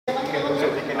can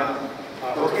also take it out.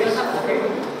 Okay.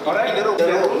 Alright.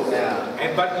 Yeah.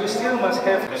 And but you still must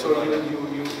have. So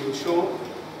you show,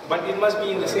 but it must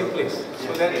be in the same place.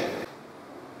 So that.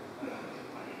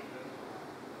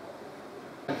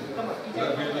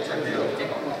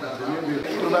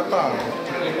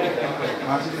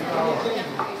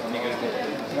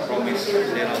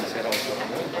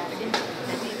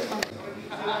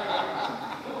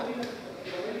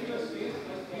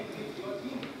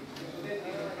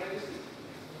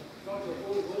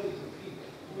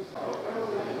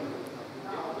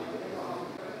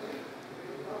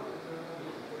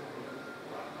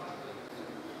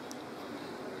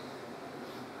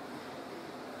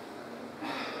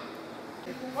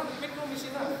 One bedroom is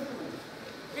enough.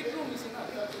 Bedroom is enough.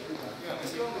 Yeah,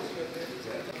 as long as you have that.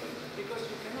 Because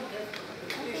you cannot have a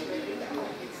place where you can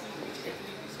see which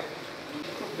athlete is having.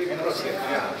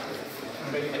 Yeah.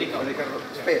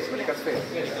 Medical space.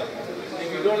 If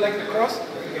you don't like the cross,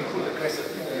 you can put the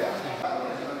crescent. Yeah.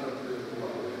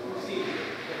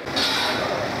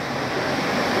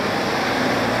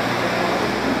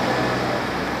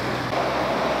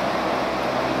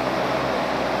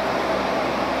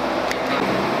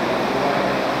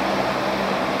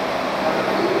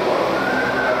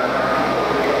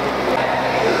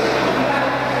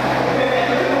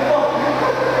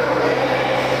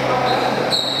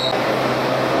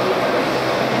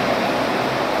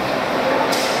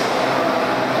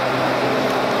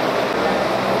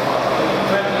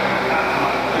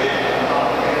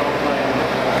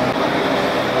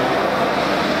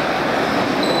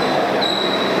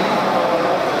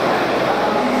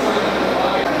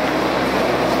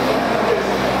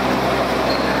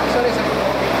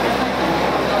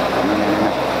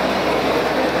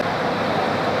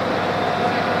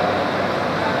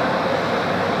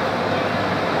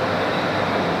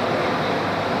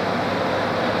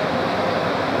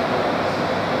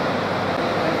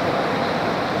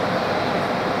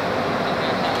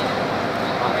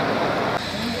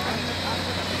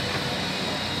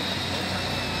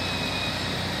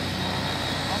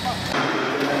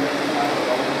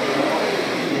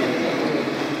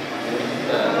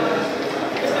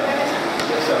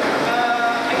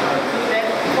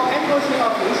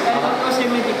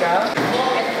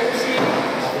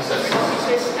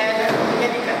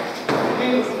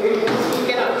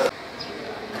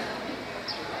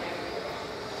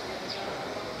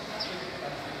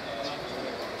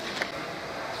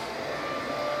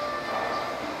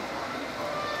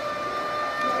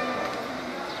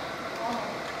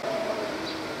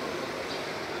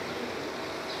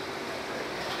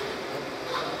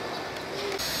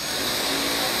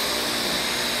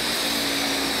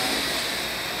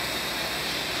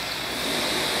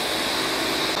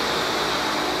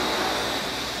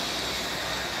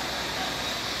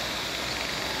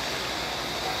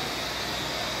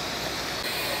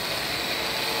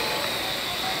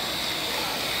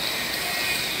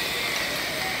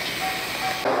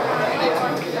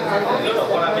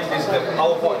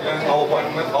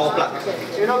 Our plug.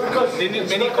 You know, because they need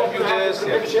many computers.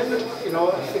 Connection, you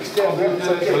know, extend.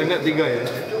 Boleh nak 3 ya.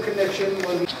 Connection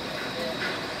will be.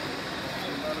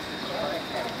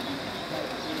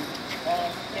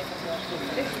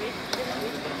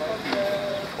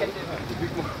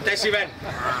 Test event.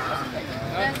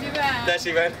 Test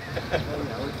event.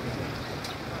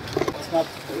 It's not.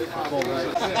 No.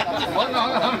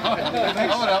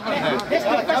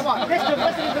 That's the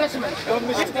first investment.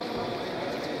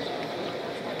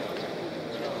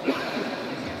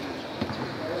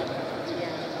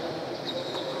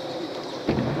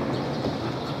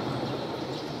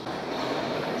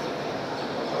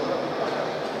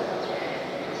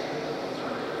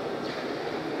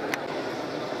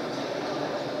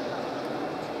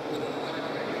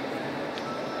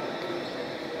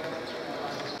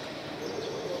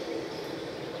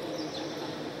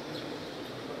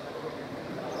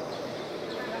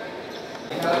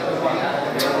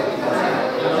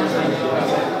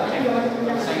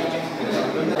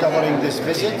 Covering this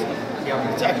visit,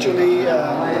 it's actually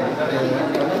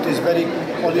it is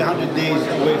only 100 days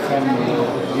away from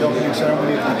the opening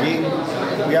ceremony of the game.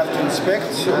 We have to inspect.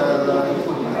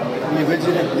 We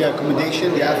visited the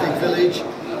accommodation, the athlete village,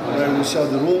 where we saw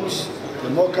the rooms, the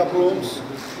mock-up rooms.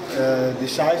 The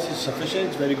size is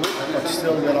sufficient, very good, but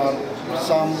still there are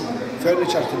some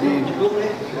furniture to be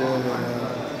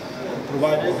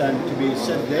provided and to be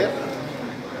set there.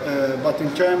 But in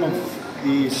terms of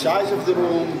the size of the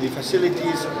room, the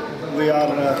facilities, we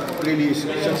are really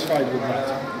satisfied with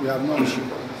that. We have no issue.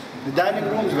 The dining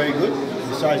room is very good.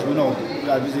 The size, we know,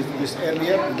 I visited this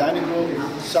earlier. The dining room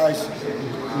size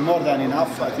more than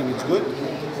enough. I think it's good.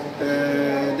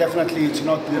 Definitely it's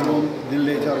not the room, then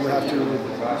later we have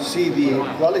to see the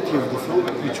quality of the food,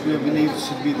 which we believe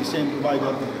should be the same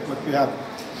provider what we have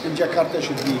in Jakarta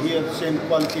should be here, the same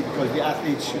quality, because the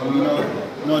athletes should be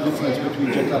no difference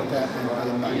between Jakarta and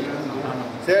Palembang.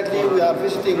 Thirdly, we are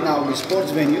visiting now the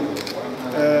sports venue.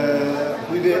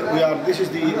 This is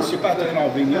the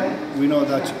Kesiapan venue. We know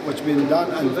that what's been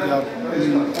done and we are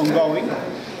ongoing,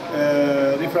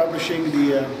 refurbishing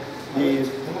the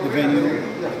venue,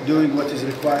 doing what is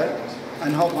required,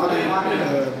 and hopefully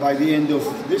by the end of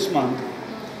this month,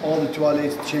 all the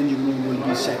toilets, changing room will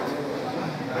be set.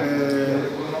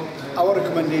 Our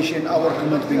recommendation, our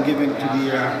comment been given to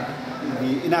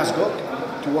the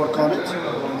INASGO to work on it.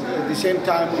 At the same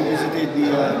time, we visited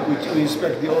we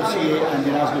inspect the OCA and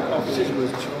the INASGO offices,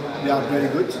 which they are very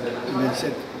good, and they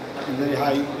set a very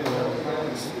high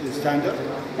standard,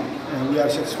 and we are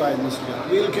satisfied in this regard.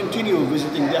 We will continue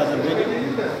visiting the other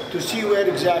venue to see where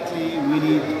exactly we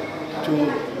need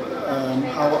to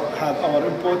have our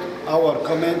input, our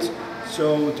comments,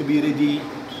 so to be ready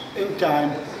in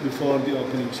time before the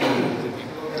opening ceremony of the game.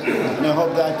 And I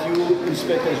hope that you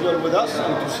inspect as well with us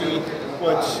and to see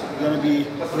what's going to be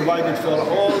provided for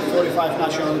all 45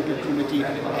 National Olympic Committee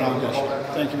around Asia.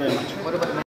 Thank you very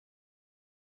much.